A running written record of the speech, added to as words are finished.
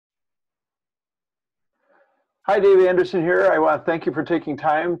Hi, Dave Anderson here. I want to thank you for taking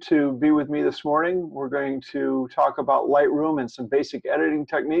time to be with me this morning. We're going to talk about Lightroom and some basic editing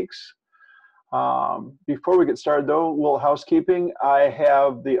techniques. Before we get started though, a little housekeeping. I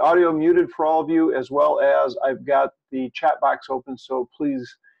have the audio muted for all of you, as well as I've got the chat box open, so please,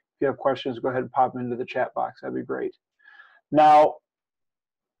 if you have questions, go ahead and pop them into the chat box. That'd be great. Now,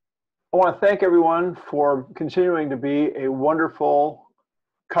 I want to thank everyone for continuing to be a wonderful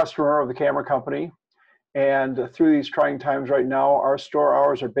customer of the camera company. And through these trying times right now, our store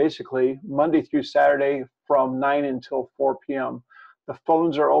hours are basically Monday through Saturday from 9 until 4 p.m. The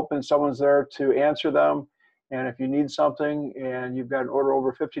phones are open, someone's there to answer them. And if you need something and you've got an order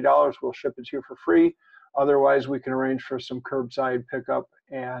over $50, we'll ship it to you for free. Otherwise, we can arrange for some curbside pickup,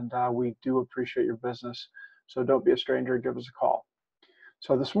 and we do appreciate your business. So don't be a stranger, give us a call.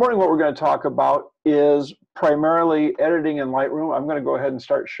 So this morning, what we're going to talk about is primarily editing in Lightroom. I'm going to go ahead and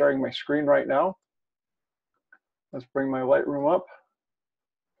start sharing my screen right now. Let's bring my Lightroom up.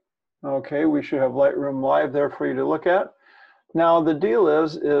 Okay, we should have Lightroom live there for you to look at. Now the deal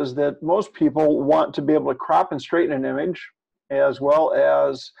is that most people want to be able to crop and straighten an image, as well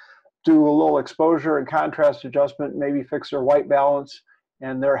as do a little exposure and contrast adjustment, maybe fix their white balance,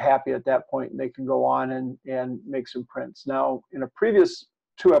 and they're happy at that point, and they can go on and make some prints. Now, in a previous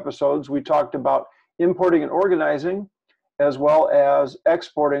 2 episodes, we talked about importing and organizing, as well as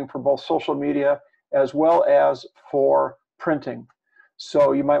exporting for both social media as well as for printing.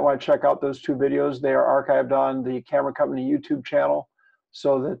 So you might want to check out those 2 videos. They are archived on the Camera Company YouTube channel,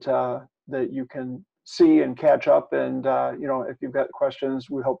 so that that you can see and catch up. And you know, if you've got questions,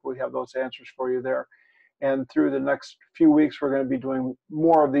 we hope we have those answers for you there. And through the next few weeks, we're going to be doing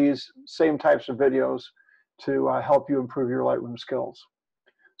more of these same types of videos to help you improve your Lightroom skills.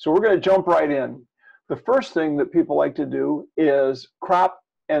 So we're going to jump right in. The first thing that people like to do is crop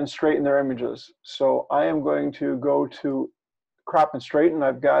and straighten their images. So I am going to go to crop and straighten.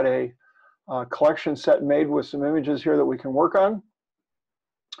 I've got a collection set made with some images here that we can work on.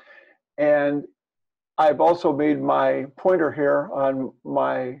 And I've also made my pointer here on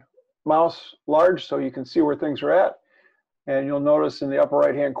my mouse large so you can see where things are at. And you'll notice in the upper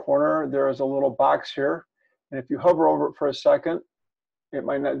right hand corner there is a little box here. And if you hover over it for a second, it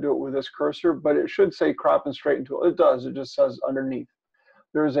might not do it with this cursor, but it should say crop and straighten tool. It does, it just says underneath.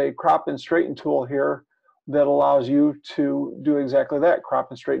 There's a crop and straighten tool here that allows you to do exactly that, crop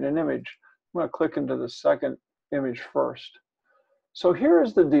and straighten an image. I'm going to click into the second image first. So here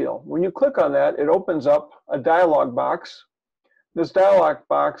is the deal. When you click on that, it opens up a dialog box. This dialog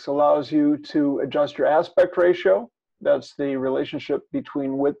box allows you to adjust your aspect ratio. That's the relationship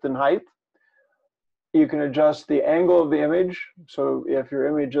between width and height. You can adjust the angle of the image. So if your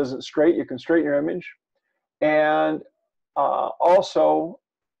image isn't straight, you can straighten your image. And also,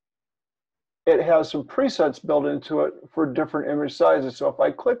 it has some presets built into it for different image sizes. So if I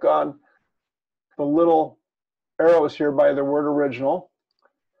click on the little arrows here by the word original,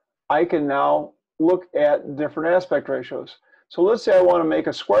 I can now look at different aspect ratios. So let's say I want to make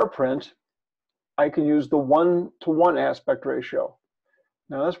a square print. I can use the 1:1 aspect ratio.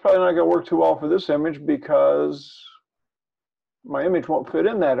 Now that's probably not going to work too well for this image because my image won't fit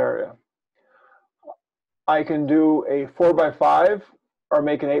in that area. I can do a 4:5 or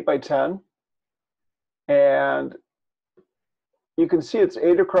make an 8:10. And you can see it's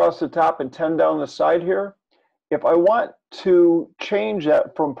 8 across the top and 10 down the side here. If I want to change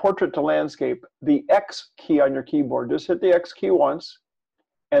that from portrait to landscape, the X key on your keyboard, just hit the X key once,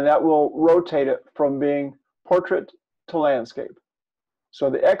 and that will rotate it from being portrait to landscape. So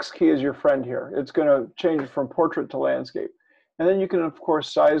the X key is your friend here. It's going to change it from portrait to landscape. And then you can, of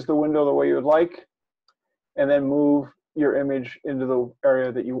course, size the window the way you would like, and then move your image into the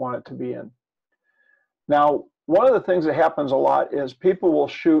area that you want it to be in. Now, one of the things that happens a lot is people will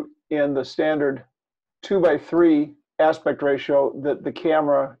shoot in the standard 2:3 aspect ratio that the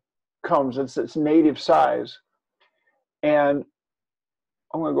camera comes. It's its native size. And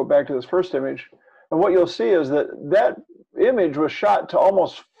I'm going to go back to this first image. And what you'll see is that that image was shot to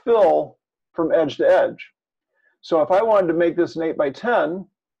almost fill from edge to edge. So if I wanted to make this an 8:10,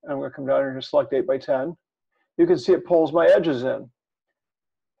 I'm going to come down here and select 8:10, you can see it pulls my edges in.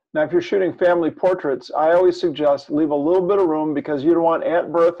 Now, if you're shooting family portraits, I always suggest leave a little bit of room because you don't want Aunt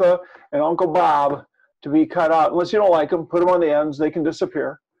Bertha and Uncle Bob to be cut out. Unless you don't like them, put them on the ends, they can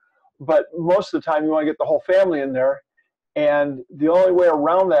disappear. But most of the time, you want to get the whole family in there. And the only way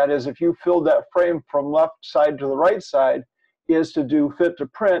around that is if you filled that frame from left side to the right side is to do fit to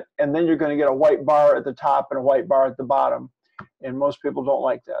print, and then you're going to get a white bar at the top and a white bar at the bottom. And most people don't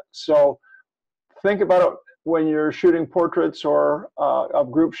like that. So think about it when you're shooting portraits or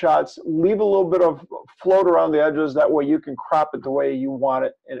of group shots, leave a little bit of float around the edges. That way you can crop it the way you want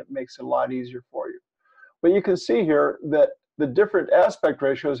it, and it makes it a lot easier for you. But you can see here that the different aspect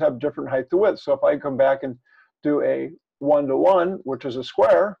ratios have different height to width. So if I come back and do a 1:1, which is a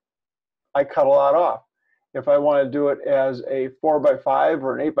square, I cut a lot off. If I want to do it as a 4:5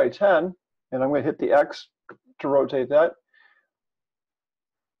 or an 8:10, and I'm going to hit the X to rotate that,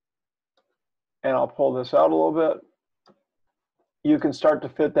 and I'll pull this out a little bit, you can start to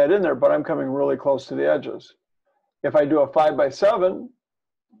fit that in there, but I'm coming really close to the edges. If I do a 5:7,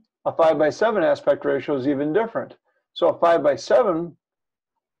 a 5:7 aspect ratio is even different. So a 5:7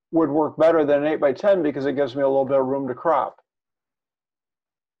 would work better than an 8:10 because it gives me a little bit of room to crop.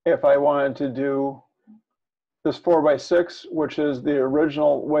 If I wanted to do this 4:6, which is the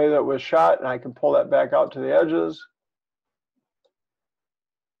original way that it was shot, and I can pull that back out to the edges.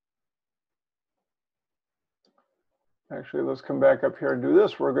 Actually, let's come back up here and do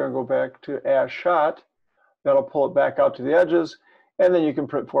this. We're going to go back to as shot. That'll pull it back out to the edges, and then you can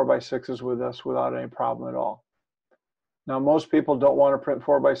print 4:6s with this without any problem at all. Now, most people don't want to print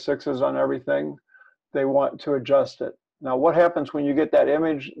 4:6s on everything. They want to adjust it. Now, what happens when you get that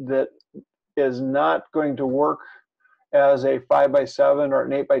image that is not going to work as a 5:7 or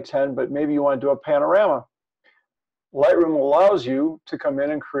an 8:10, but maybe you want to do a panorama? Lightroom allows you to come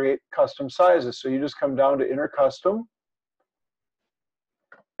in and create custom sizes. So you just come down to Enter Custom,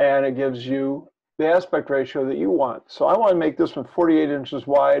 and it gives you the aspect ratio that you want. So I want to make this one 48 inches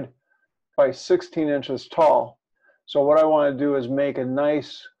wide by 16 inches tall. So what I want to do is make a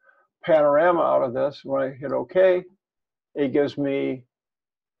nice panorama out of this. When I hit OK, it gives me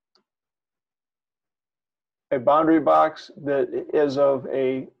a boundary box that is of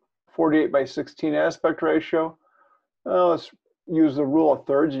a 48:16 aspect ratio. Let's use the rule of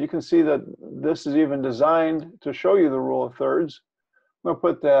thirds. You can see that this is even designed to show you the rule of thirds. I'm going to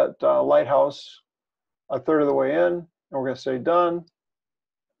put that lighthouse a third of the way in, and we're going to say done.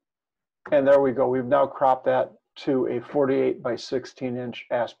 And there we go. We've now cropped that to a 48:16 inch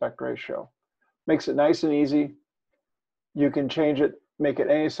aspect ratio. Makes it nice and easy. You can change it, make it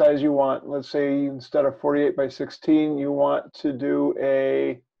any size you want. Let's say instead of 48:16, you want to do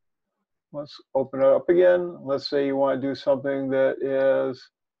a, let's open it up again. Let's say you want to do something that is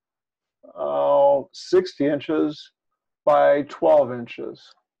 60 inches by 12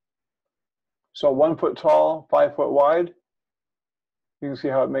 inches. So 1 foot tall, 5 foot wide. You can see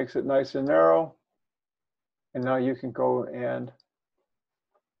how it makes it nice and narrow. And now you can go and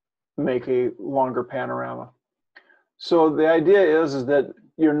make a longer panorama. So the idea is that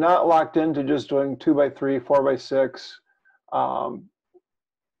you're not locked into just doing 2:3, 4:6,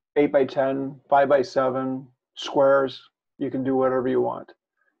 8:10, 5:7, squares. You can do whatever you want.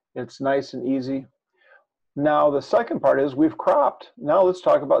 It's nice and easy. Now the second part is we've cropped. Now let's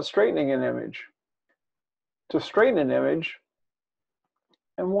talk about straightening an image. To straighten an image,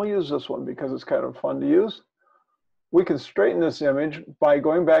 and we'll use this one because it's kind of fun to use. We can straighten this image by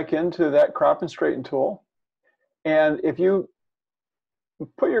going back into that crop and straighten tool. And if you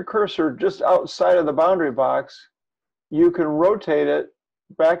put your cursor just outside of the boundary box, you can rotate it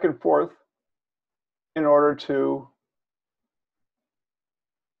back and forth in order to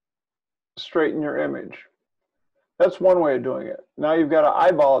straighten your image. That's one way of doing it. Now you've got to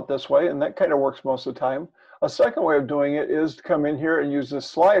eyeball it this way, and that kind of works most of the time. A second way of doing it is to come in here and use this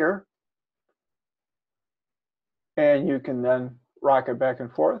slider, and you can then rock it back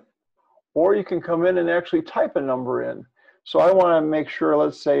and forth. Or you can come in and actually type a number in. So I want to make sure,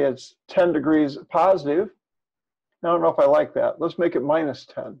 let's say it's 10 degrees positive. I don't know if I like that. Let's make it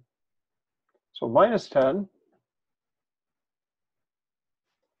 -10. So -10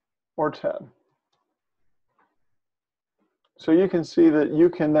 or 10. So you can see that you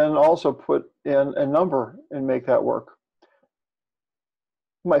can then also put in a number and make that work.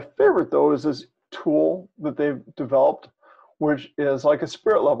 My favorite though is this tool that they've developed, which is like a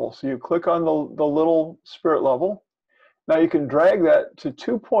spirit level. So you click on the little spirit level. Now you can drag that to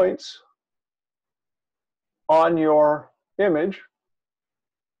 2 points on your image,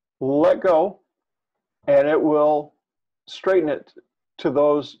 let go, and it will straighten it to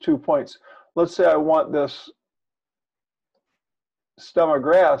those 2 points. Let's say I want this stem of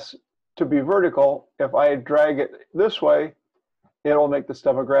grass to be vertical. If I drag it this way, it'll make the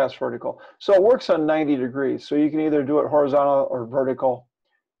stem of grass vertical. So it works on 90 degrees. So you can either do it horizontal or vertical.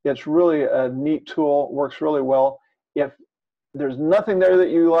 It's really a neat tool, works really well. If there's nothing there that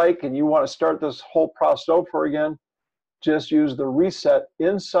you like and you want to start this whole process over again, just use the reset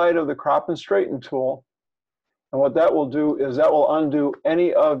inside of the crop and straighten tool. And what that will do is that will undo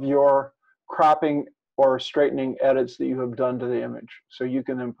any of your cropping or straightening edits that you have done to the image. So you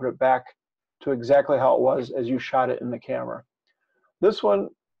can then put it back to exactly how it was as you shot it in the camera. This one,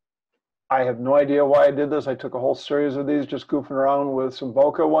 I have no idea why I did this. I took a whole series of these just goofing around with some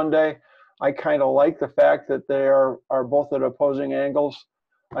bokeh one day. I kind of like the fact that they are both at opposing angles.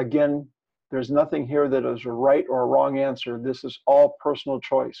 Again, there's nothing here that is a right or a wrong answer. This is all personal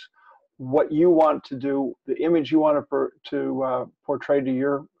choice. What you want to do, the image you want to portray to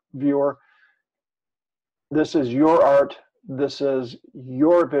your viewer, this is your art. This is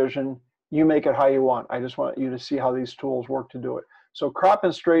your vision. You make it how you want. I just want you to see how these tools work to do it. So crop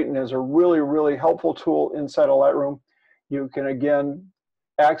and straighten is a really, really helpful tool inside of Lightroom. You can, again,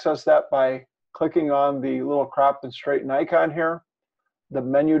 access that by clicking on the little crop and straighten icon here. The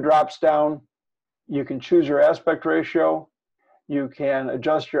menu drops down. You can choose your aspect ratio. You can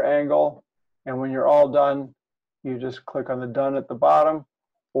adjust your angle. And when you're all done, you just click on the done at the bottom.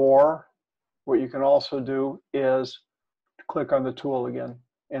 Or what you can also do is click on the tool again,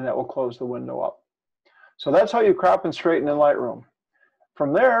 and that will close the window up. So that's how you crop and straighten in Lightroom.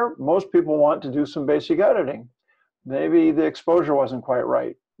 From there, most people want to do some basic editing. Maybe the exposure wasn't quite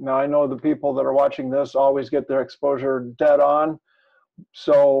right. Now, I know the people that are watching this always get their exposure dead on,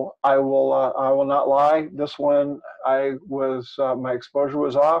 so I will not lie. This one, my exposure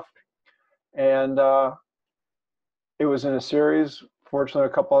was off, and it was in a series. Fortunately,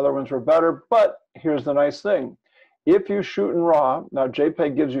 a couple other ones were better, but here's the nice thing. If you shoot in RAW, now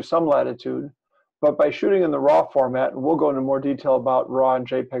JPEG gives you some latitude, but by shooting in the RAW format, and we'll go into more detail about RAW and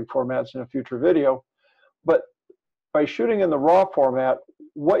JPEG formats in a future video, but by shooting in the RAW format,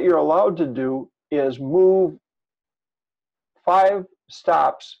 what you're allowed to do is move 5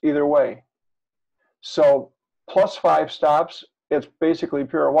 stops either way. So plus 5 stops, it's basically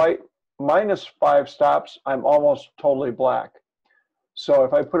pure white. Minus 5 stops, I'm almost totally black. So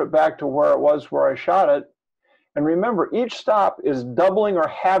if I put it back to where it was where I shot it, and remember, each stop is doubling or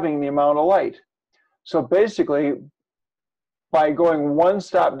halving the amount of light. So basically, by going 1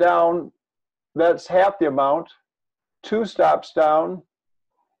 stop down, that's half the amount. 2 stops down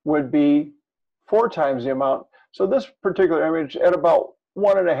would be 4 times the amount. So this particular image at about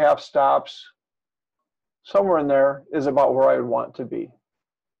 1.5 stops, somewhere in there, is about where I would want to be.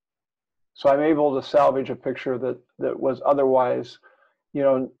 So I'm able to salvage a picture that was otherwise, you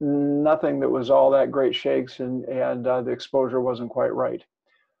know, nothing that was all that great shakes, and the exposure wasn't quite right.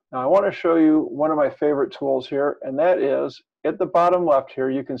 Now I want to show you one of my favorite tools here, and that is at the bottom left here,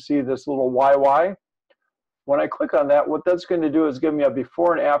 you can see this little YY. When I click on that, what that's going to do is give me a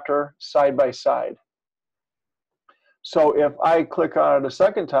before and after side by side. So if I click on it a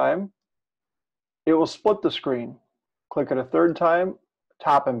second time, it will split the screen. Click it a third time,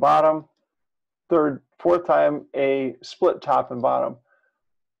 top and bottom. Fourth time, a split top and bottom.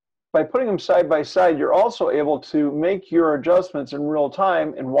 By putting them side by side, you're also able to make your adjustments in real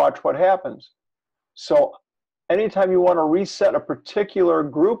time and watch what happens. So anytime you want to reset a particular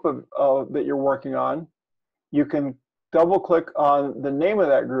group that you're working on, you can double click on the name of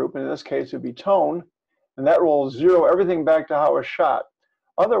that group. In this case, it would be tone, and that will zero everything back to how it was shot.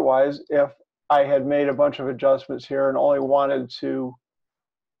 Otherwise, if I had made a bunch of adjustments here and only wanted to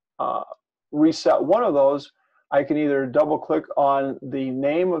reset one of those, I can either double click on the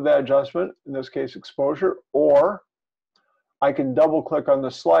name of that adjustment, in this case exposure, or I can double click on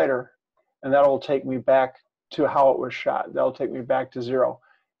the slider, and that will take me back to how it was shot. That'll take me back to 0.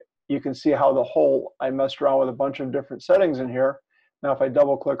 You can see how I messed around with a bunch of different settings in here. Now if I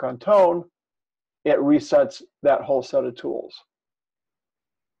double click on tone, it resets that whole set of tools.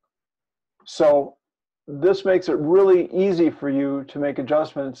 So this makes it really easy for you to make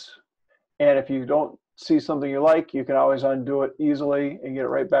adjustments, and if you don't see something you like, you can always undo it easily and get it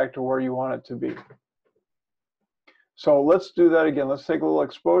right back to where you want it to be. So let's do that again. Let's take a little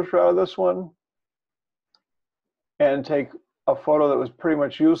exposure out of this one and take a photo that was pretty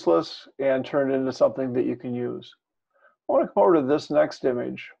much useless and turn it into something that you can use. I want to come over to this next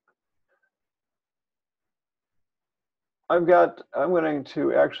image. I'm going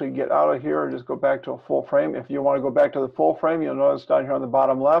to actually get out of here and just go back to a full frame. If you want to go back to the full frame, you'll notice down here on the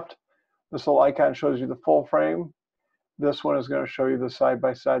bottom left, this little icon shows you the full frame. This one is going to show you the side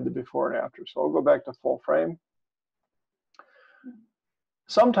by side, the before and after. So I'll go back to full frame.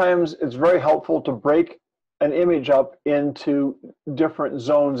 Sometimes it's very helpful to break an image up into different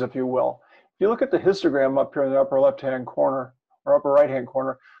zones, if you will. If you look at the histogram up here in the upper left-hand corner, or upper right-hand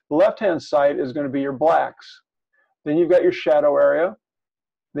corner, the left-hand side is going to be your blacks. Then you've got your shadow area.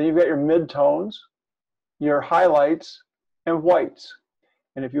 Then you've got your midtones, your highlights, and whites.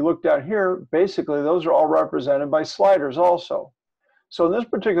 And if you look down here, basically those are all represented by sliders also. So in this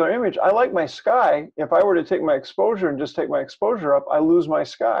particular image, I like my sky. If I were to take my exposure and just take my exposure up, I lose my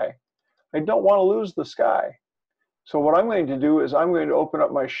sky. I don't want to lose the sky. So what I'm going to do is I'm going to open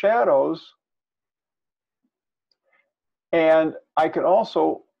up my shadows, and I can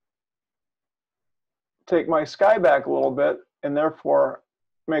also take my sky back a little bit and therefore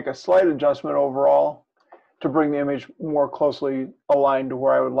make a slight adjustment overall to bring the image more closely aligned to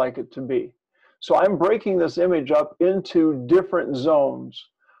where I would like it to be. So I'm breaking this image up into different zones,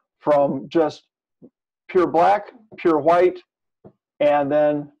 from just pure black, pure white, and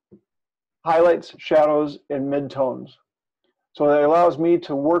then highlights, shadows, and midtones. So that allows me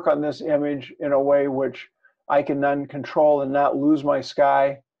to work on this image in a way which I can then control and not lose my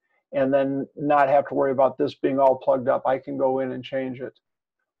sky, and then not have to worry about this being all plugged up. I can go in and change it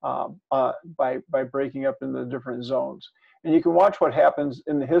by breaking up into the different zones. And you can watch what happens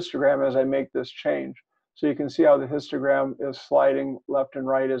in the histogram as I make this change. So you can see how the histogram is sliding left and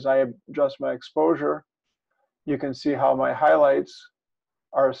right as I adjust my exposure. You can see how my highlights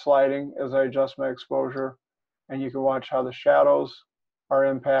are sliding as I adjust my exposure. And you can watch how the shadows are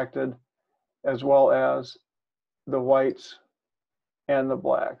impacted, as well as the whites and the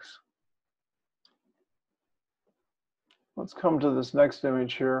blacks. Let's come to this next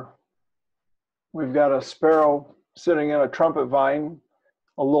image here. We've got a sparrow sitting in a trumpet vine,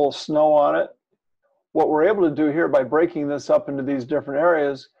 a little snow on it. What we're able to do here by breaking this up into these different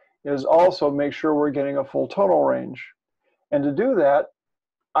areas is also make sure we're getting a full tonal range. And to do that,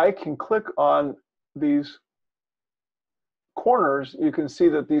 I can click on these corners. You can see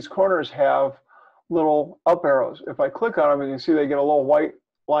that these corners have little up arrows. If I click on them, you can see they get a little white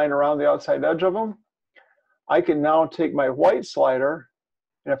line around the outside edge of them. I can now take my white slider,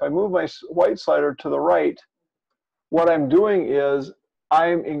 and if I move my white slider to the right, what I'm doing is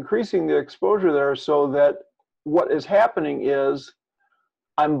I'm increasing the exposure there, so that what is happening is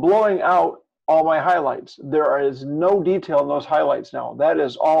I'm blowing out all my highlights. There is no detail in those highlights now. That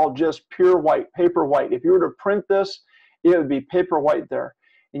is all just pure white, paper white. If you were to print this, it would be paper white there.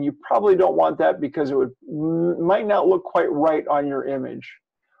 And you probably don't want that, because it might not look quite right on your image.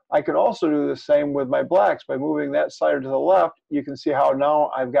 I can also do the same with my blacks. By moving that slider to the left, you can see how now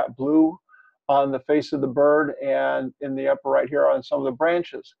I've got blue on the face of the bird and in the upper right here on some of the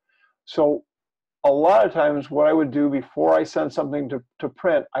branches. So a lot of times what I would do before I send something to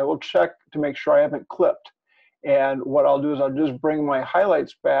print, I will check to make sure I haven't clipped. And what I'll do is I'll just bring my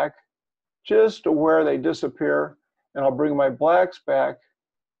highlights back just to where they disappear, and I'll bring my blacks back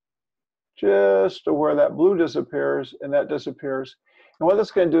just to where that blue disappears and that disappears. And what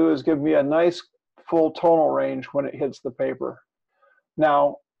that's going to do is give me a nice full tonal range when it hits the paper.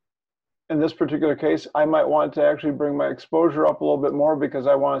 Now, in this particular case, I might want to actually bring my exposure up a little bit more, because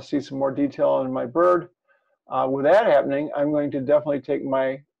I want to see some more detail in my bird. With that happening, I'm going to definitely take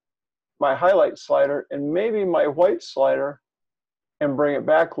my highlight slider and maybe my white slider and bring it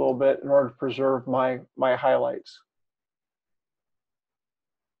back a little bit in order to preserve my highlights.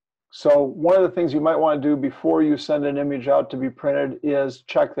 So one of the things you might want to do before you send an image out to be printed is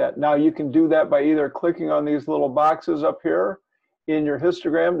check that. Now you can do that by either clicking on these little boxes up here in your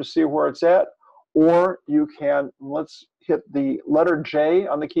histogram to see where it's at, or you can, let's hit the letter J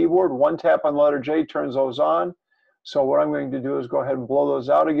on the keyboard. One tap on the letter J turns those on. So what I'm going to do is go ahead and blow those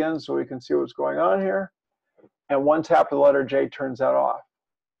out again so we can see what's going on here. And one tap of the letter J turns that off.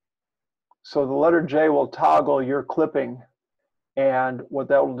 So the letter J will toggle your clipping. And what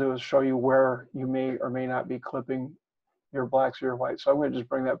that will do is show you where you may or may not be clipping your blacks or your whites. So I'm going to just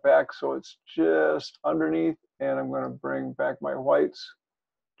bring that back so it's just underneath, and I'm going to bring back my whites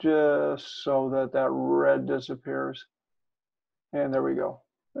just so that that red disappears. And there we go.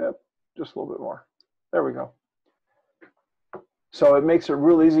 Yep, just a little bit more. There we go. So it makes it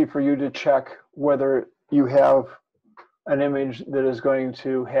real easy for you to check whether you have an image that is going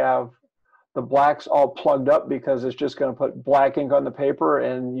to have the blacks all plugged up, because it's just going to put black ink on the paper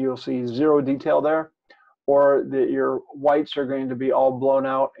and you'll see zero detail there, or that your whites are going to be all blown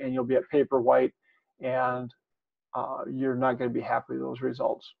out and you'll be at paper white, and you're not going to be happy with those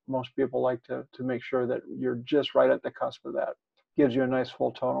results. Most people like to make sure that you're just right at the cusp of that. Gives you a nice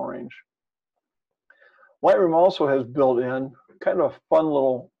full tonal range. Lightroom also has built in kind of a fun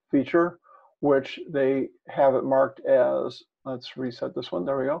little feature, which they have it marked as, let's reset this one,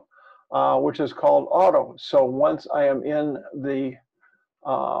 there we go. Which is called auto. So once I am in the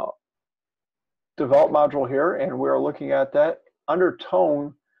develop module here and we're looking at that, under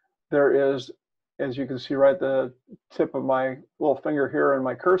tone, there is, as you can see right at the tip of my little finger here and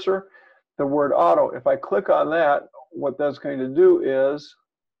my cursor, the word auto. If I click on that, what that's going to do is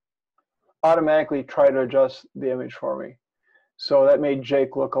automatically try to adjust the image for me. So that made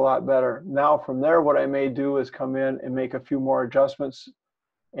Jake look a lot better. Now from there, what I may do is come in and make a few more adjustments.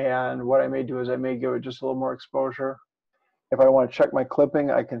 And what I may do is I may give it just a little more exposure. If I want to check my clipping,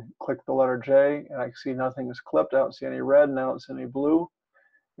 I can click the letter J and I can see nothing is clipped. I don't see any red and I don't see any blue.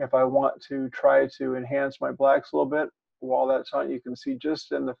 If I want to try to enhance my blacks a little bit, while that's on, you can see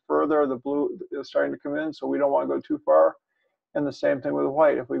just in the further the blue is starting to come in, so we don't want to go too far. And the same thing with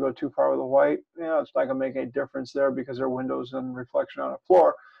white. If we go too far with the white, it's not going to make any difference there because there are windows and reflection on the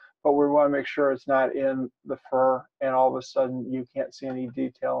floor. But we want to make sure it's not in the fur, and all of a sudden you can't see any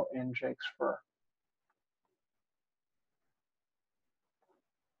detail in Jake's fur.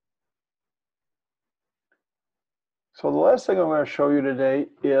 So the last thing I'm going to show you today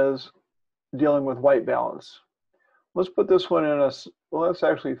is dealing with white balance. Let's put this one in a, well, let's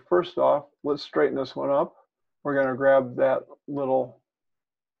actually, first off, let's straighten this one up. We're going to grab that little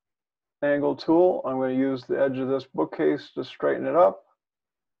angle tool. I'm going to use the edge of this bookcase to straighten it up.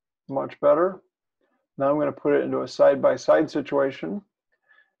 Much better. Now I'm going to put it into a side-by-side situation.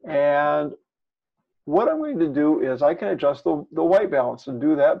 And what I'm going to do is I can adjust the white balance, and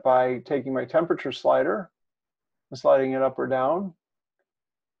do that by taking my temperature slider and sliding it up or down.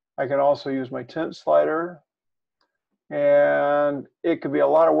 I can also use my tint slider, and it could be a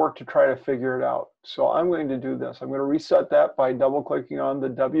lot of work to try to figure it out. So I'm going to do this. I'm going to reset that by double clicking on the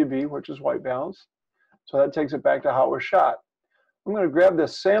WB, which is white balance. So that takes it back to how it was shot. I'm going to grab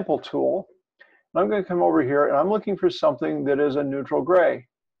this sample tool, and I'm going to come over here, and I'm looking for something that is a neutral gray.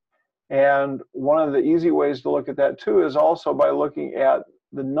 And one of the easy ways to look at that too is also by looking at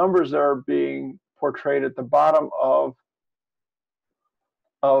the numbers that are being portrayed at the bottom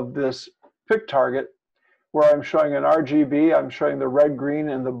of this pick target, where I'm showing an RGB, I'm showing the red, green,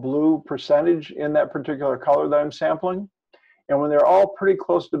 and the blue percentage in that particular color that I'm sampling. And when they're all pretty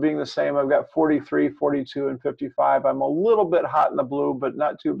close to being the same, I've got 43, 42, and 55. I'm a little bit hot in the blue, but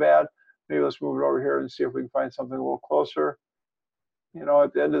not too bad. Maybe let's move it over here and see if we can find something a little closer. You know,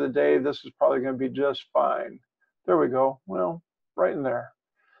 at the end of the day, this is probably going to be just fine. There we go. Well, right in there.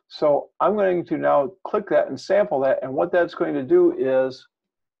 So I'm going to now click that and sample that. And what that's going to do is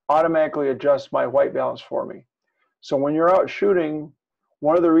automatically adjust my white balance for me. So when you're out shooting,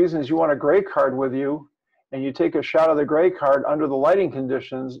 one of the reasons you want a gray card with you and you take a shot of the gray card under the lighting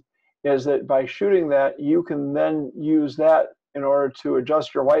conditions is that by shooting that, you can then use that in order to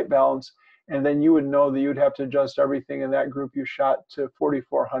adjust your white balance. And then you would know that you'd have to adjust everything in that group you shot to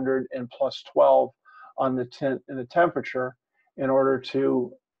 4400 and plus 12 on the tint and the temperature in order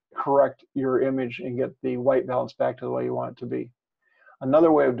to correct your image and get the white balance back to the way you want it to be.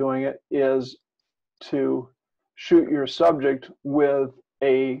 Another way of doing it is to shoot your subject with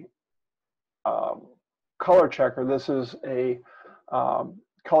a color checker. This is a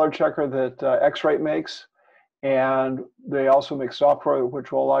color checker that X-Rite makes, and they also make software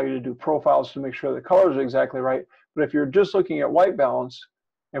which will allow you to do profiles to make sure the colors are exactly right. But if you're just looking at white balance,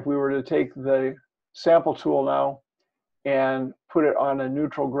 if we were to take the sample tool now and put it on a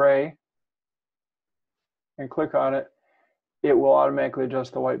neutral gray and click on it, it will automatically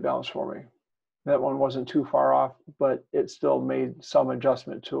adjust the white balance for me. That one wasn't too far off, but it still made some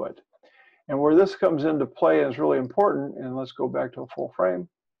adjustment to it. And where this comes into play is really important, and let's go back to a full frame.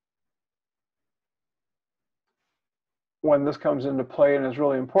 When this comes into play and is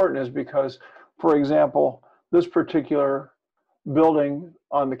really important is because, for example, this particular building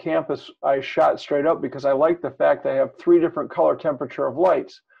on the campus, I shot straight up because I like the fact that I have 3 different color temperature of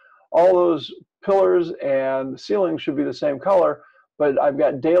lights. All those pillars and the ceiling should be the same color, but I've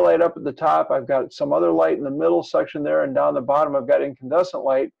got daylight up at the top, I've got some other light in the middle section there, and down the bottom I've got incandescent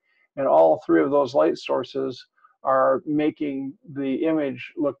light, and all 3 of those light sources are making the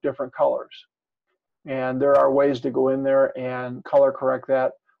image look different colors. And there are ways to go in there and color correct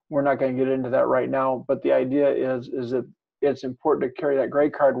that. We're not going to get into that right now, but the idea is that it's important to carry that gray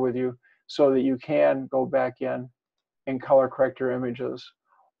card with you so that you can go back in and color correct your images,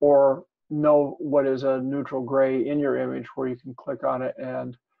 or know what is a neutral gray in your image where you can click on it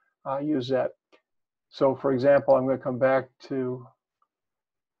and use that. So for example, I'm going to come back to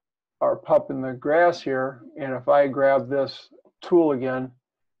our pup in the grass here, and if I grab this tool again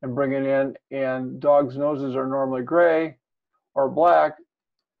and bring it in, and dogs' noses are normally gray or black,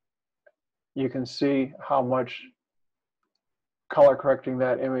 you can see how much color correcting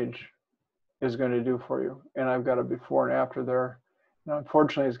that image is going to do for you. And I've got a before and after there. Now,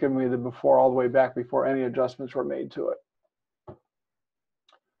 unfortunately, it's giving me the before all the way back before any adjustments were made to it.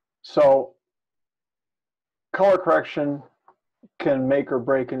 So color correction can make or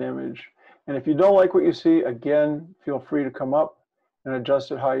break an image. And if you don't like what you see, again, feel free to come up and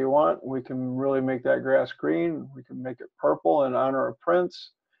adjust it how you want. We can really make that grass green. We can make it purple in honor of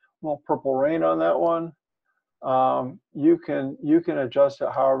Prince. A little purple rain on that one. You can adjust it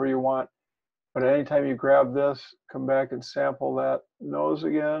however you want. But anytime you grab this, come back and sample that nose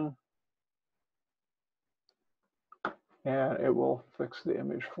again, and it will fix the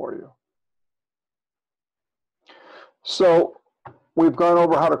image for you. So we've gone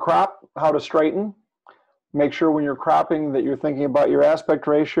over how to crop, how to straighten. Make sure when you're cropping that you're thinking about your aspect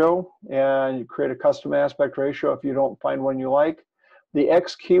ratio, and you create a custom aspect ratio if you don't find one you like. The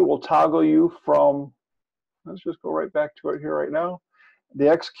X key will toggle you from, let's just go right back to it here right now. The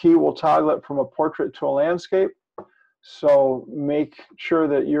X key will toggle it from a portrait to a landscape. So make sure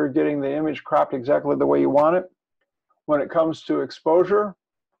that you're getting the image cropped exactly the way you want it. When it comes to exposure,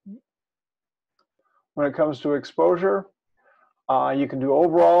 you can do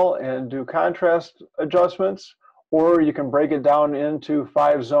overall and do contrast adjustments, or you can break it down into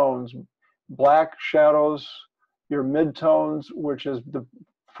 5 zones. Black shadows, your midtones, which is the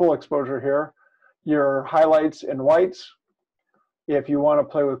full exposure here, your highlights and whites. If you want to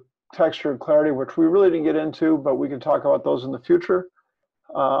play with texture and clarity, which we really didn't get into, but we can talk about those in the future,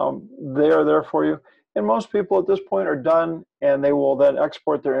 they are there for you. And most people at this point are done, and they will then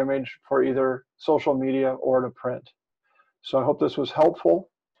export their image for either social media or to print. So I hope this was helpful.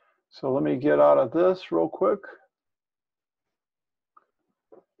 So let me get out of this real quick.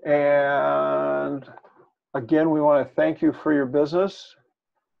 And again, we want to thank you for your business,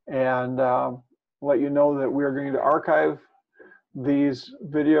 and let you know that we are going to archive these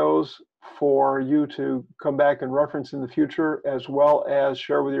videos for you to come back and reference in the future, as well as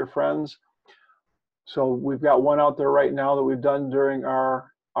share with your friends. So we've got one out there right now that we've done during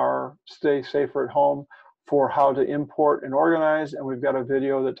our Stay Safer at Home for how to import and organize, and we've got a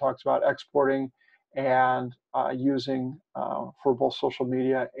video that talks about exporting and using for both social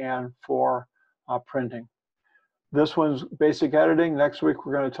media and for printing. This one's basic editing. Next week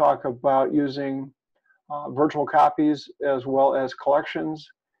we're going to talk about using virtual copies as well as collections,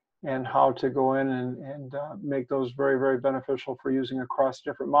 and how to go in and make those very, very beneficial for using across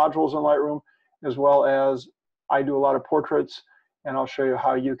different modules in Lightroom, as well as I do a lot of portraits, and I'll show you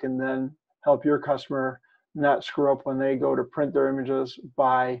how you can then help your customer not screw up when they go to print their images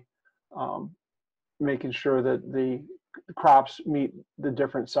by making sure that the crops meet the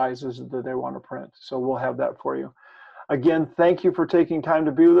different sizes that they want to print. So we'll have that for you. Again, thank you for taking time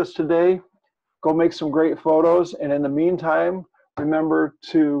to be with us today. Go make some great photos, and in the meantime, remember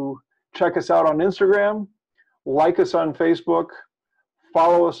to check us out on Instagram, like us on Facebook,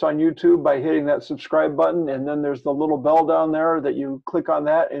 follow us on YouTube by hitting that subscribe button, and then there's the little bell down there that you click on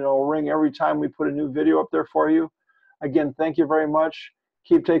that, and it'll ring every time we put a new video up there for you. Again, thank you very much.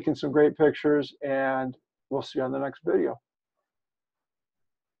 Keep taking some great pictures, and we'll see you on the next video.